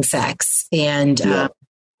buying sex and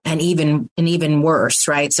even worse,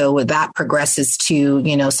 right? So that progresses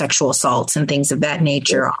to, sexual assaults and things of that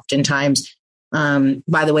nature oftentimes.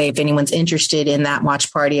 By the way, if anyone's interested in that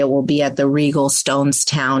watch party, it will be at the Regal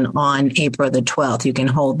Stonestown on April the 12th. You can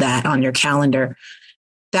hold that on your calendar.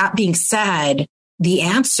 That being said, the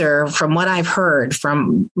answer from what I've heard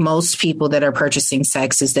from most people that are purchasing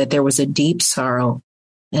sex is that there was a deep sorrow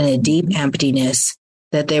and a deep emptiness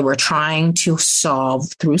that they were trying to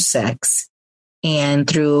solve through sex and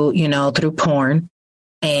through porn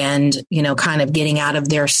and, kind of getting out of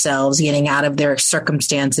their selves, getting out of their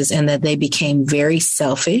circumstances, and that they became very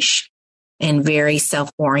selfish and very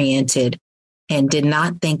self-oriented and did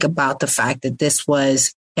not think about the fact that this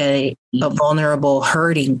was a vulnerable,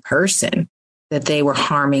 hurting person that they were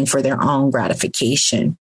harming for their own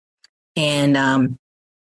gratification. And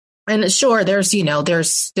sure,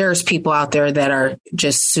 there's people out there that are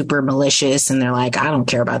just super malicious and they're like, I don't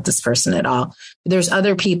care about this person at all. There's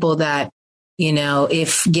other people that,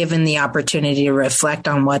 if given the opportunity to reflect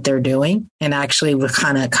on what they're doing and actually would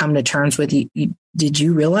kind of come to terms with did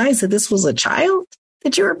you realize that this was a child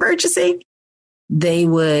that you were purchasing? They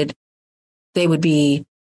would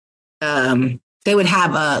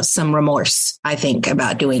have some remorse, I think,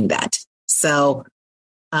 about doing that. So,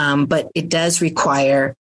 but it does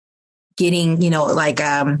require getting,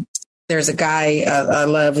 there's a guy I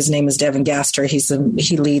love. His name is Devin Gaster.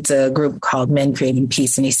 He leads a group called Men Creating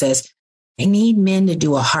Peace. And he says, I need men to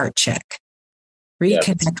do a heart check,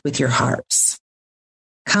 reconnect with your hearts,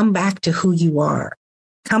 come back to who you are,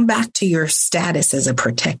 come back to your status as a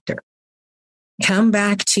protector, come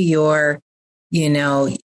back to your,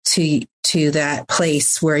 to that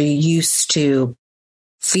place where you used to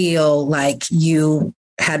feel like you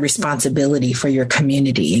had responsibility for your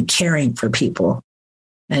community and caring for people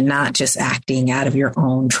and not just acting out of your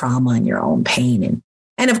own trauma and your own pain.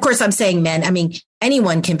 And of course, I'm saying men,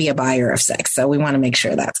 anyone can be a buyer of sex. So we want to make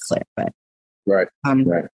sure that's clear. But right.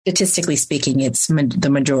 Statistically speaking, it's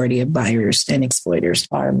the majority of buyers and exploiters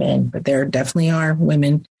are men, but there definitely are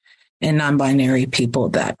women and non-binary people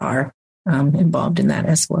that are involved in that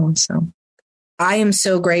as well. So I am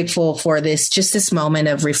so grateful for this moment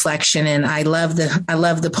of reflection. And I love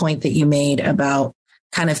the point that you made about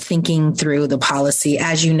kind of thinking through the policy.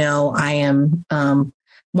 As you know, I am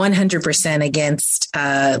 100% against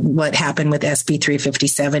what happened with SB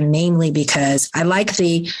 357, namely because I like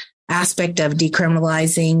the aspect of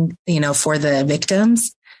decriminalizing, for the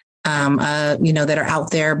victims, that are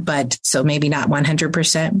out there. But so maybe not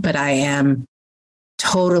 100%, but I am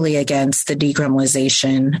totally against the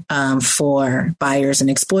decriminalization for buyers and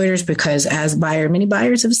exploiters, because as many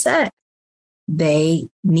buyers have said, they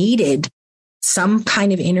needed some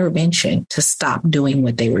kind of intervention to stop doing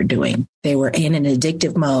what they were doing. They were in an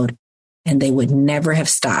addictive mode and they would never have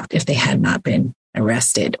stopped if they had not been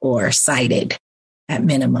arrested or cited at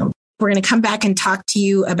minimum. We're going to come back and talk to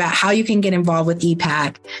you about how you can get involved with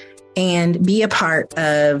EPAC and be a part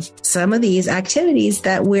of some of these activities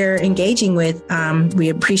that we're engaging with. We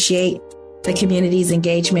appreciate the community's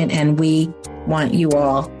engagement and we want you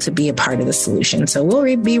all to be a part of the solution. So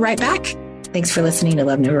we'll be right back. Thanks for listening to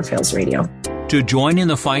Love Never Fails Radio. To join in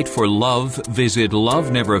the fight for love, visit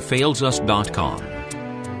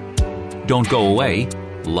loveneverfailsus.com. Don't go away.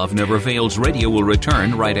 Love Never Fails Radio will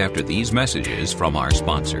return right after these messages from our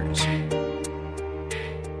sponsors.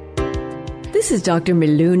 This is Dr.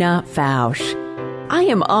 Miluna Fausch. I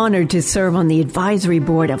am honored to serve on the advisory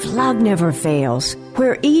board of Love Never Fails,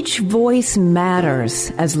 where each voice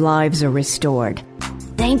matters as lives are restored.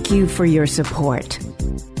 Thank you for your support.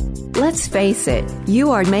 Let's face it,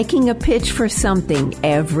 you are making a pitch for something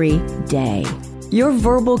every day. Your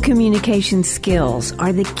verbal communication skills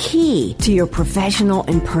are the key to your professional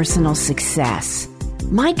and personal success.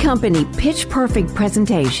 My company, Pitch Perfect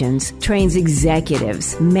Presentations, trains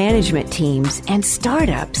executives, management teams, and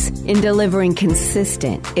startups in delivering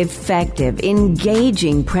consistent, effective,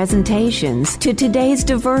 engaging presentations to today's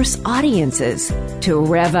diverse audiences to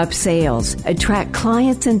rev up sales, attract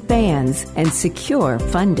clients and fans, and secure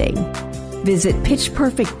funding. Visit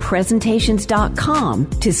pitchperfectpresentations.com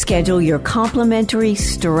to schedule your complimentary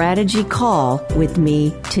strategy call with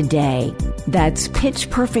me today. That's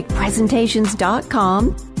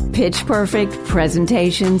pitchperfectpresentations.com,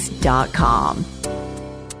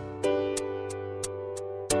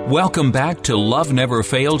 pitchperfectpresentations.com. Welcome back to Love Never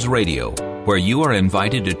Fails Radio, where you are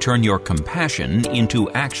invited to turn your compassion into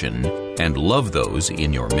action and love those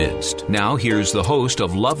in your midst. Now, here's the host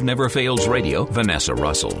of Love Never Fails Radio, Vanessa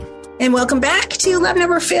Russell. And welcome back to Love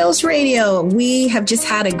Never Fails Radio. We have just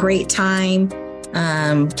had a great time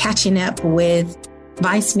catching up with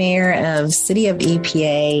Vice Mayor of City of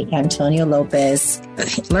EPA, Antonio Lopez,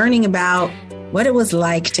 learning about what it was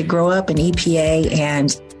like to grow up in EPA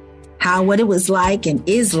and what it was like and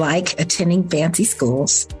is like attending fancy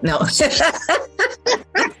schools. No.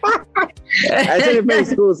 I attended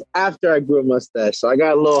fancy schools after I grew a mustache, so I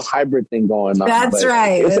got a little hybrid thing going on. That's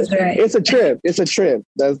right. It's a trip. It's a trip.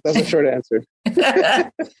 That's a short answer.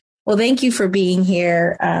 Well, thank you for being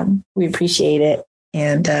here. We appreciate it.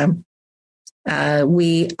 And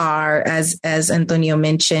we are, as Antonio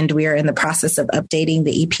mentioned, we are in the process of updating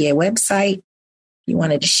the EPA website. You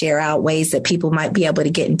wanted to share out ways that people might be able to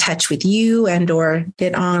get in touch with you and or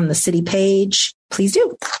get on the city page. Please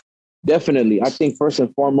do. Definitely. I think first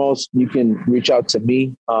and foremost, you can reach out to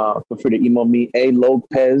me. Feel free to email me,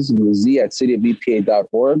 alopez with Z at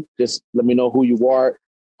cityofepa.org. Just let me know who you are,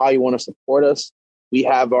 how you want to support us. We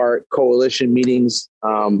have our coalition meetings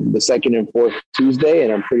the second and fourth Tuesday,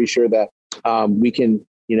 and I'm pretty sure that we can,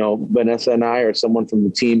 Vanessa and I or someone from the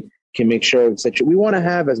team can make sure that we want to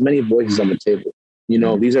have as many voices on the table.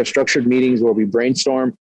 These are structured meetings where we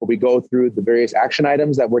brainstorm, where we go through the various action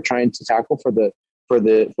items that we're trying to tackle for the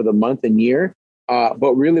month and year.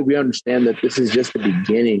 But really, we understand that this is just the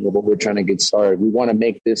beginning of what we're trying to get started. We want to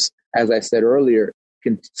make this, as I said earlier,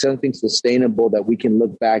 something sustainable that we can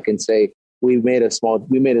look back and say, we made a small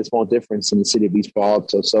difference in the city of East Palo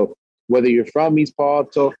Alto. So whether you're from East Palo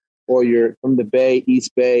Alto or you're from the Bay,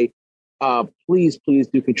 East Bay, please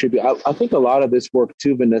do contribute. I think a lot of this work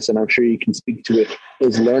too, Vanessa, and I'm sure you can speak to it,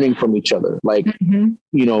 is learning from each other. Like,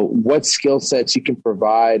 what skill sets you can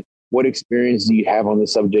provide, what experience do you have on the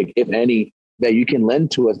subject, if any, that you can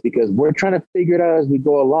lend to us, because we're trying to figure it out as we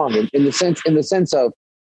go along. And in the sense of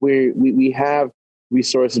we have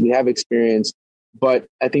resources, we have experience, but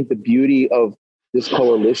I think the beauty of this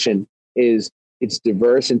coalition is it's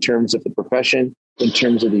diverse in terms of the profession, in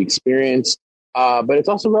terms of the experience, but it's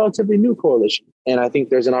also a relatively new coalition. And I think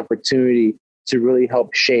there's an opportunity to really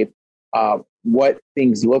help shape what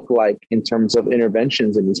things look like in terms of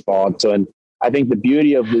interventions in East Palo Alto. And I think the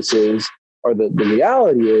beauty of this is, or the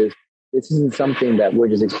reality is, this isn't something that we're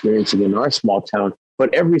just experiencing in our small town,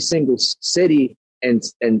 but every single city and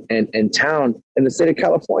town in the state of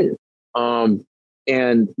California.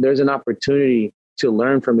 And there's an opportunity to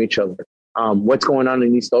learn from each other. What's going on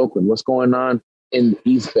in East Oakland? What's going on in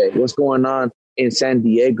East Bay? What's going on in San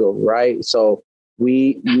Diego, right? So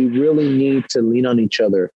we really need to lean on each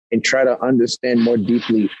other and try to understand more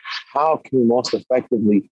deeply how can we most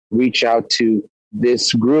effectively reach out to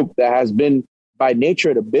this group that has been, by nature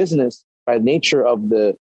of the business, by nature of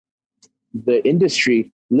the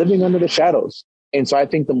industry, living under the shadows. And so I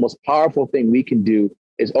think the most powerful thing we can do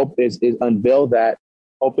is unveil that,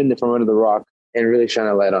 open the front of the rock, and really shine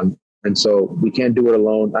a light on it. And so we can't do it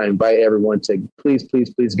alone. I invite everyone to please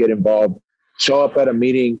get involved, show up at a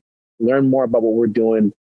meeting, learn more about what we're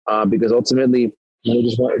doing, because ultimately we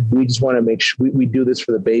just want to make sure we do this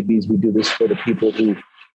for the babies. We do this for the people who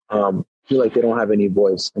feel like they don't have any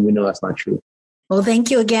voice, and we know that's not true. Well,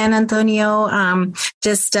 thank you again, Antonio.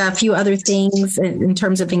 Just a few other things in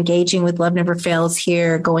terms of engaging with Love Never Fails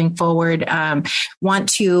here going forward. Want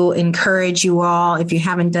to encourage you all, if you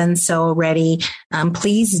haven't done so already,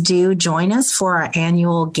 please do join us for our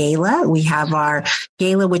annual gala. We have our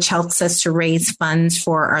gala, which helps us to raise funds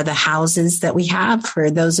for the houses that we have.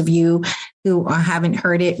 For those of you who haven't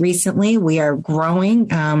heard it recently, we are growing.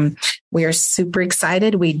 We are super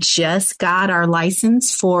excited. We just got our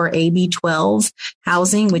license for AB 12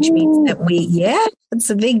 housing, which means that it's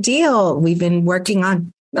a big deal. We've been working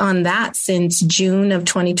on that since June of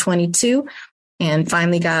 2022 and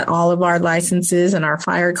finally got all of our licenses and our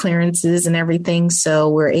fire clearances and everything. So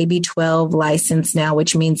we're AB 12 licensed now,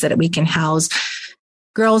 which means that we can house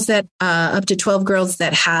girls that up to 12 girls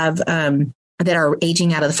that have that are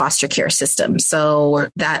aging out of the foster care system. So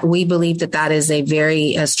that we believe that is a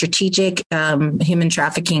very strategic human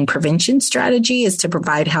trafficking prevention strategy, is to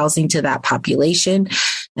provide housing to that population.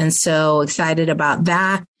 And so excited about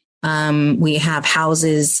that. We have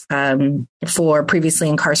houses for previously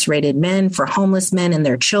incarcerated men, for homeless men and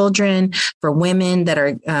their children, for women that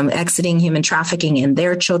are exiting human trafficking and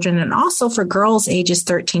their children, and also for girls ages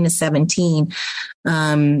 13 to 17.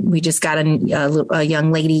 We just got a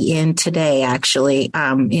young lady in today, actually,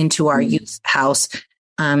 into our youth house.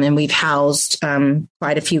 And we've housed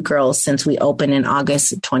quite a few girls since we opened in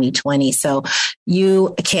August of 2020. So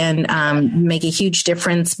you can make a huge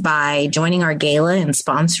difference by joining our gala and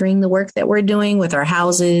sponsoring the work that we're doing with our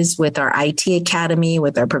houses, with our IT Academy,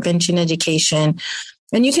 with our prevention education.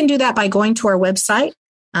 And you can do that by going to our website,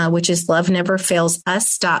 which is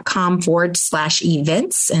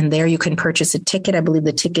loveneverfailsus.com/events. And there you can purchase a ticket. I believe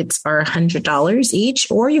the tickets are $100 each,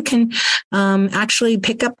 or you can actually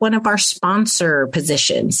pick up one of our sponsor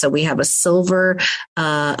positions. So we have a silver,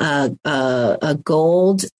 a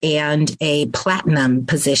gold, and a platinum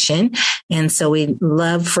position. And so we'd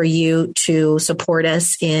love for you to support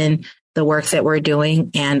us in the work that we're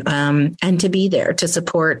doing, and to be there to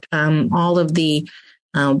support all of the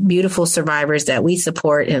beautiful survivors that we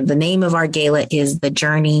support. And the name of our gala is The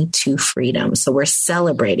Journey to Freedom. So we're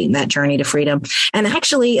celebrating that journey to freedom. And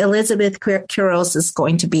actually, Elizabeth Quiros is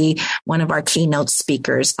going to be one of our keynote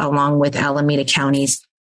speakers, along with Alameda County's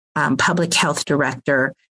public health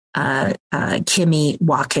director, Kimmy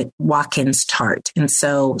Watkins Tart. And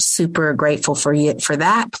so super grateful for you for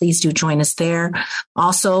that. Please do join us there.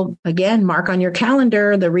 Also, again, mark on your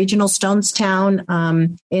calendar, the Regional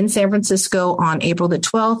Stonestown in San Francisco on April the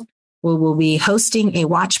 12th. We will be hosting a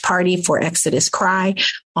watch party for Exodus Cry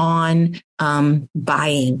on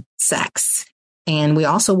buying sex. And we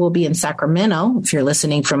also will be in Sacramento, if you're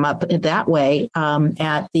listening from up that way,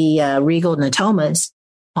 at the Regal Natomas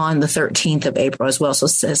on the 13th of April as well.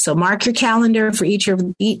 So mark your calendar for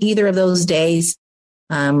either of those days,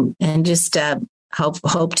 and just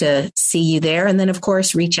hope to see you there. And then, of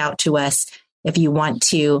course, reach out to us if you want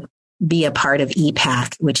to be a part of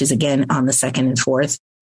EPAC, which is again on the 2nd and 4th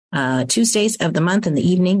Tuesdays of the month in the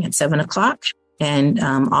evening at 7:00. And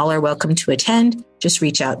all are welcome to attend. Just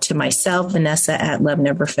reach out to myself, Vanessa, at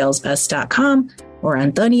loveneverfailsus.com, or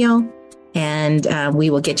Antonio, and we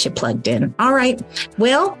will get you plugged in. All right.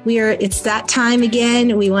 Well, it's that time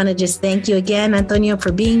again. We want to just thank you again, Antonio,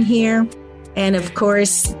 for being here. And of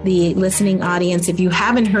course, the listening audience, if you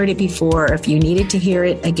haven't heard it before, or if you needed to hear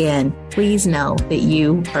it again, please know that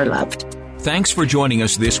you are loved. Thanks for joining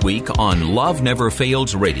us this week on Love Never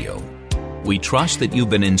Fails Radio. We trust that you've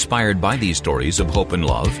been inspired by these stories of hope and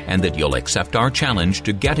love, and that you'll accept our challenge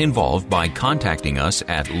to get involved by contacting us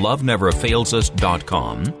at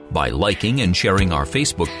loveneverfailsus.com, by liking and sharing our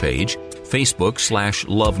Facebook page,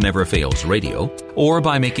 Facebook/Love Never Fails Radio, or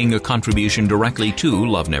by making a contribution directly to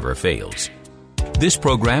Love Never Fails. This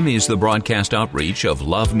program is the broadcast outreach of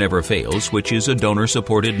Love Never Fails, which is a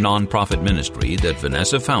donor-supported nonprofit ministry that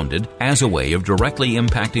Vanessa founded as a way of directly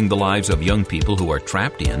impacting the lives of young people who are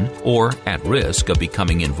trapped in or at risk of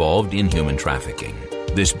becoming involved in human trafficking.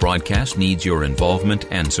 This broadcast needs your involvement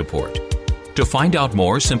and support. To find out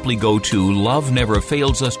more, simply go to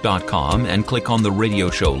loveneverfailsus.com and click on the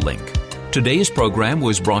radio show link. Today's program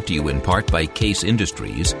was brought to you in part by Case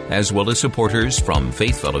Industries, as well as supporters from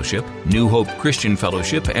Faith Fellowship, New Hope Christian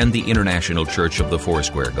Fellowship, and the International Church of the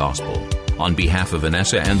Foursquare Gospel. On behalf of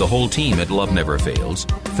Vanessa and the whole team at Love Never Fails,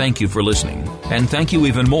 thank you for listening. And thank you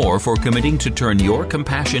even more for committing to turn your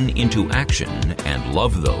compassion into action and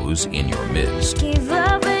love those in your midst. Give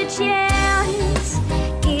love a chance.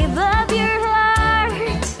 Give up your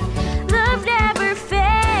heart. Love never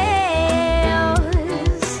fails.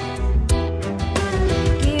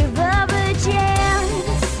 Give up a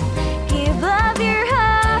chance. Give up your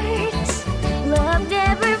heart. Love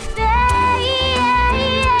never fails.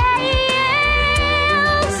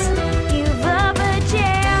 Give up a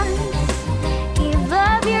chance. Give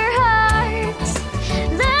up your heart.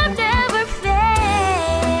 Love never fails.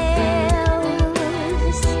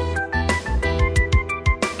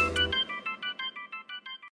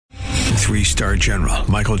 3-star General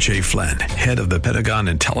Michael J. Flynn, head of the Pentagon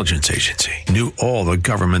Intelligence Agency, knew all the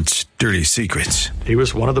government's dirty secrets. He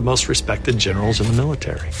was one of the most respected generals in the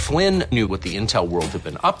military. Flynn knew what the intel world had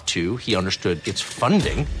been up to. He understood its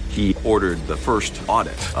funding. He ordered the first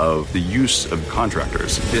audit of the use of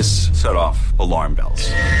contractors. This set off alarm bells.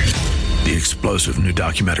 The explosive new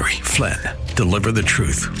documentary, Flynn, deliver the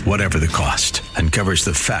truth, whatever the cost, uncovers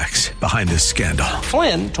the facts behind this scandal.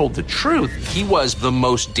 Flynn told the truth. He was the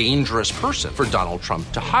most dangerous person for Donald Trump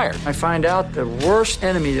to hire. I find out the worst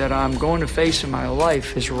enemy that I'm going to face in my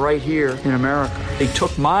life is right here in America. They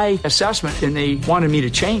took my assessment and they wanted me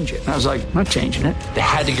to change it. And I was like, I'm not changing it. They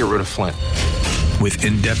had to get rid of Flynn. With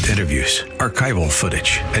in-depth interviews, archival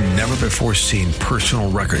footage, and never-before-seen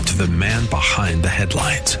personal records of the man behind the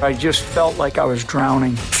headlines. I just felt like I was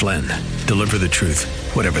drowning. Flynn, deliver the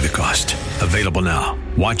truth, whatever the cost. Available now.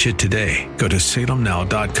 Watch it today. Go to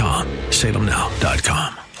salemnow.com.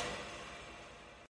 salemnow.com.